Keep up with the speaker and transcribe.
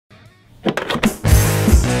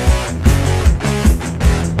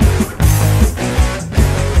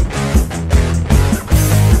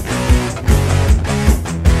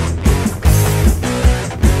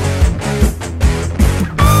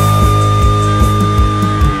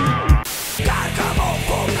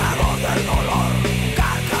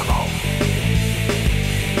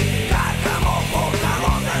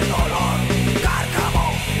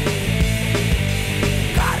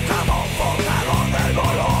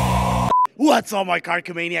What's up, my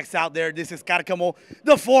Karcamaniacs out there? This is Karcamo,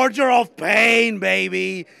 the forger of pain,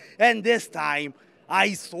 baby. And this time,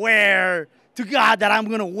 I swear to God that I'm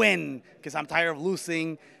gonna win, because I'm tired of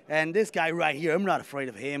losing. And this guy right here, I'm not afraid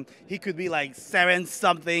of him. He could be like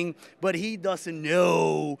 7-something, but he doesn't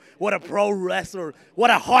know what a pro wrestler, what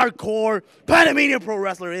a hardcore Panamanian pro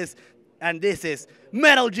wrestler is. And this is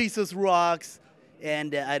Metal Jesus Rocks.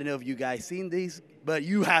 And I don't know if you guys seen these, but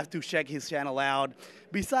you have to check his channel out.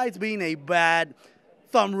 Besides being a bad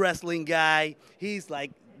thumb wrestling guy, he's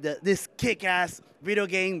like this kick-ass video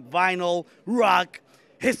game, vinyl, rock,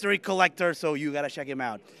 history collector, so you gotta check him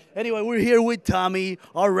out. Anyway, we're here with Tommy,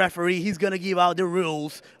 our referee. He's gonna give out the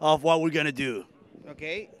rules of what we're gonna do.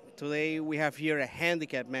 Okay, today we have here a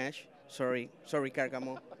handicap match. Sorry,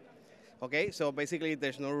 Karcamo. Okay, so basically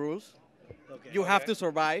there's no rules. Okay. You have to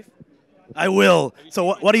survive. I will.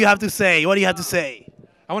 So what do you have to say? What do you have to say?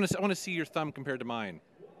 I want to see your thumb compared to mine.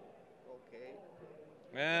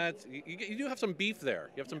 Okay. You do have some beef there.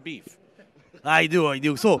 You have some beef. I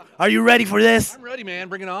do. So, are you ready for this? I'm ready, man.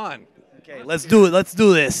 Bring it on. Okay, let's do it. Let's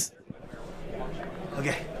do this.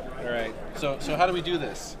 Okay. All right. So how do we do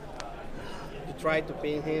this? You try to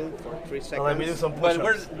pin him for 3 seconds. Let me do some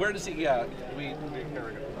push-ups. But where does he? Yeah.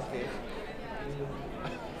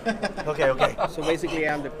 Okay. Okay. So basically,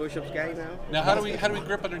 I'm the push-ups guy now. Now, how do we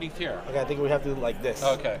grip underneath here? Okay, I think we have to do like this.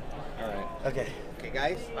 Okay. All right. Okay. Okay,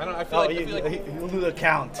 guys. I feel like You'll do the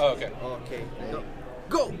count. Oh, okay. Okay.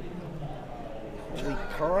 Go. Holy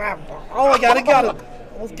crap! Oh my God! I got it.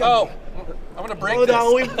 Oh, I'm gonna break this. this. Oh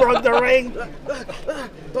no, we broke the ring.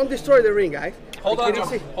 Don't destroy the ring, guys. Hold on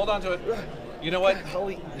to it. You know what?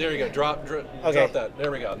 There you go. Drop that.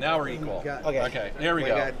 There we go. Now we're equal. Okay. There we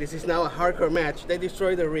go. God, this is now a hardcore match. They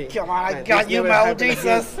destroy the ring. Come on, I got you, Metal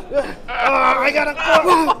Jesus. I got it.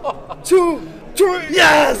 1, 2, 3.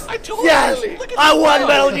 Yes! Yes! I won,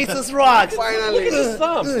 Metal Jesus Rocks. Finally. Look at his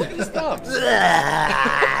thumbs.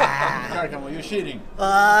 Karcamo, you're cheating.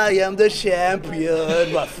 I am the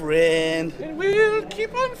champion, my friend. And we'll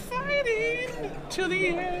keep on fighting to the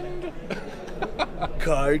end.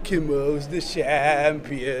 Karcamo's the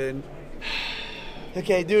champion.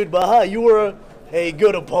 Okay, dude, Baha, you were a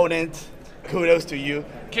good opponent. Kudos to you.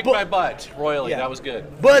 Kicked my butt royally. Yeah. That was good.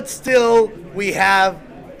 But still, we have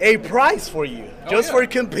a prize for you, just for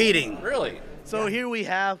competing. Really? So here we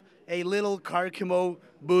have a little Karcamo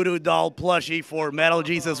voodoo doll plushie for Metal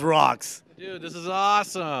Jesus Rocks. Dude, this is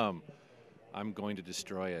awesome. I'm going to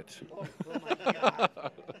destroy it. Oh my God.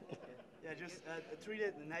 Yeah, just treat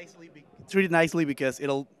it nicely. Treat it nicely because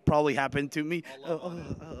it'll probably happen to me. Yeah. You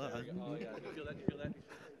feel that?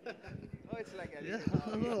 Oh, it's like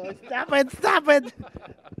a Stop it.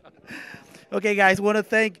 Okay, guys, want to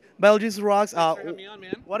thank Metal Jesus Rocks. Thanks for having me on,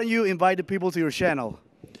 man. Why don't you invite the people to your channel?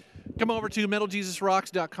 Come over to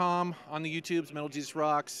metaljesusrocks.com on the YouTubes, Metal Jesus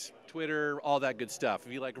Rocks, Twitter, all that good stuff.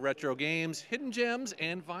 If you like retro games, hidden gems,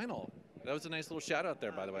 and vinyl. That was a nice little shout out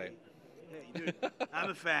there, by the way. Hey, dude, I'm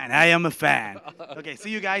a fan. I am a fan. Okay, see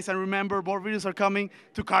you guys, and remember, more videos are coming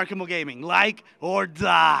to Karcamo Gaming. Like or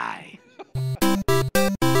die.